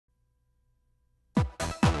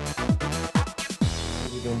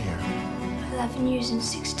you been here? 11 years and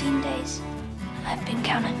 16 days. I've been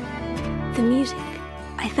counting. The music.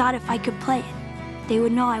 I thought if I could play it, they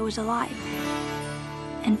would know I was alive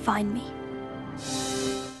and find me.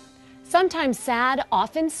 Sometimes sad,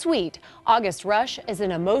 often sweet, August Rush is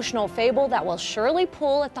an emotional fable that will surely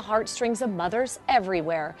pull at the heartstrings of mothers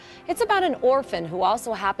everywhere. It's about an orphan who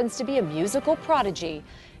also happens to be a musical prodigy.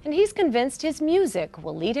 And he's convinced his music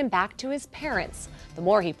will lead him back to his parents. The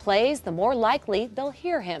more he plays, the more likely they'll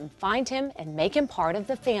hear him, find him, and make him part of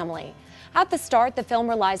the family. At the start, the film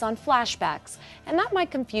relies on flashbacks, and that might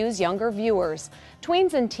confuse younger viewers.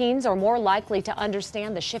 Tweens and teens are more likely to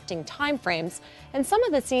understand the shifting time frames, and some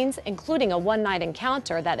of the scenes, including a one-night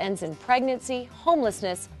encounter that ends in pregnancy,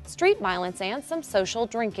 homelessness, street violence, and some social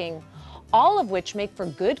drinking, all of which make for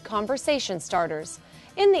good conversation starters.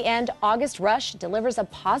 In the end, August Rush delivers a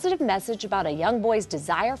positive message about a young boy's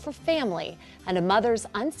desire for family and a mother's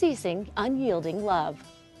unceasing, unyielding love.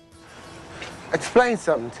 Explain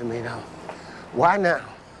something to me, though. Why now?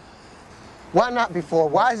 Why not before?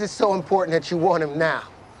 Why is it so important that you want him now?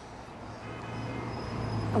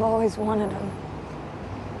 I've always wanted him.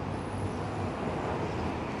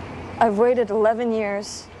 I've waited 11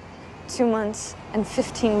 years, 2 months, and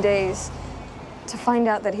 15 days to find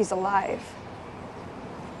out that he's alive.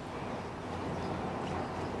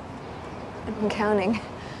 I've been counting.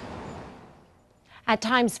 At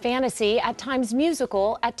times fantasy, at times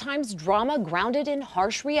musical, at times drama grounded in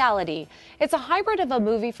harsh reality. It's a hybrid of a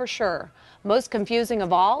movie for sure. Most confusing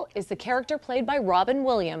of all is the character played by Robin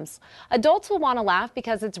Williams. Adults will want to laugh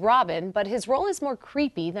because it's Robin, but his role is more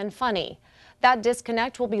creepy than funny. That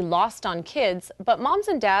disconnect will be lost on kids, but moms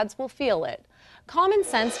and dads will feel it. Common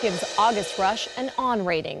Sense gives August Rush an On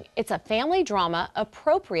rating. It's a family drama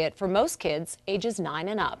appropriate for most kids ages 9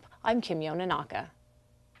 and up. I'm Yonenaka.